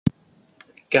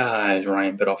Guys,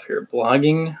 Ryan Bidoff here,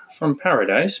 blogging from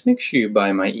paradise. Make sure you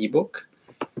buy my ebook,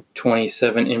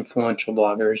 27 Influential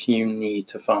Bloggers You Need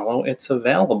to Follow. It's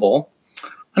available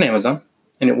on Amazon,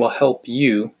 and it will help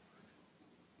you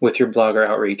with your blogger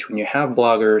outreach. When you have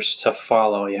bloggers to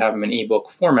follow, you have them in ebook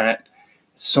format,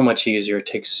 it's so much easier. It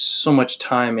takes so much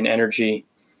time and energy,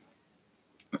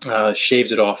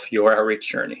 shaves it off your outreach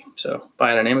journey. So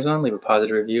buy it on Amazon, leave a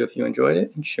positive review if you enjoyed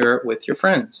it, and share it with your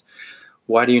friends.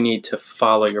 Why do you need to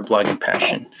follow your blogging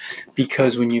passion?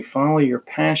 Because when you follow your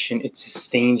passion, it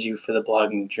sustains you for the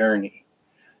blogging journey.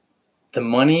 The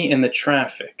money and the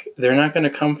traffic, they're not going to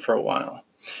come for a while.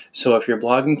 So if you're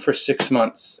blogging for 6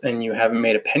 months and you haven't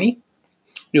made a penny,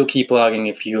 you'll keep blogging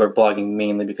if you are blogging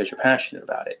mainly because you're passionate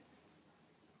about it.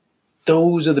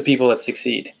 Those are the people that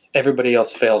succeed. Everybody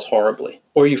else fails horribly.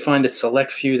 Or you find a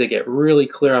select few that get really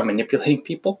clear on manipulating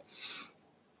people,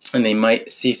 and they might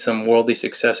see some worldly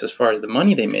success as far as the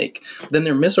money they make, then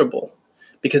they're miserable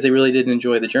because they really didn't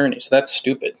enjoy the journey. So that's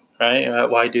stupid, right?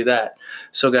 Why do that?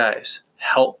 So guys,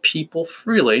 help people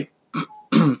freely,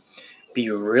 be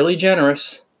really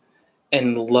generous,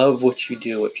 and love what you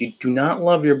do. If you do not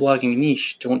love your blogging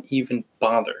niche, don't even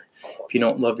bother. If you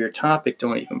don't love your topic,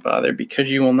 don't even bother,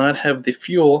 because you will not have the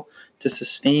fuel to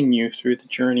sustain you through the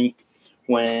journey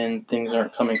when things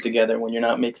aren't coming together, when you're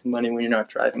not making money, when you're not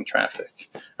driving traffic.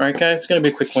 All right, guys, it's going to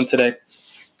be a quick one today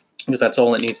because that's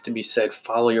all that needs to be said.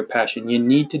 Follow your passion. You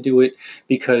need to do it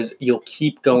because you'll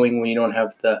keep going when you don't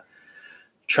have the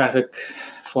traffic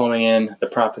flowing in, the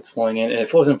profits flowing in, and it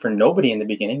flows in for nobody in the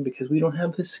beginning because we don't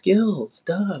have the skills.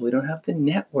 We don't have the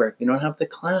network. We don't have the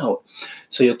clout.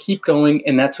 So you'll keep going,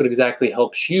 and that's what exactly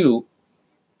helps you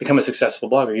become a successful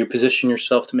blogger. You position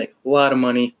yourself to make a lot of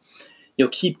money. You'll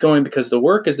keep going because the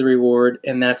work is the reward,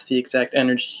 and that's the exact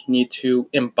energy you need to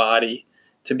embody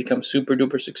to become super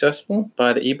duper successful.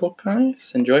 Buy the ebook,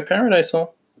 guys. Enjoy paradise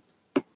all.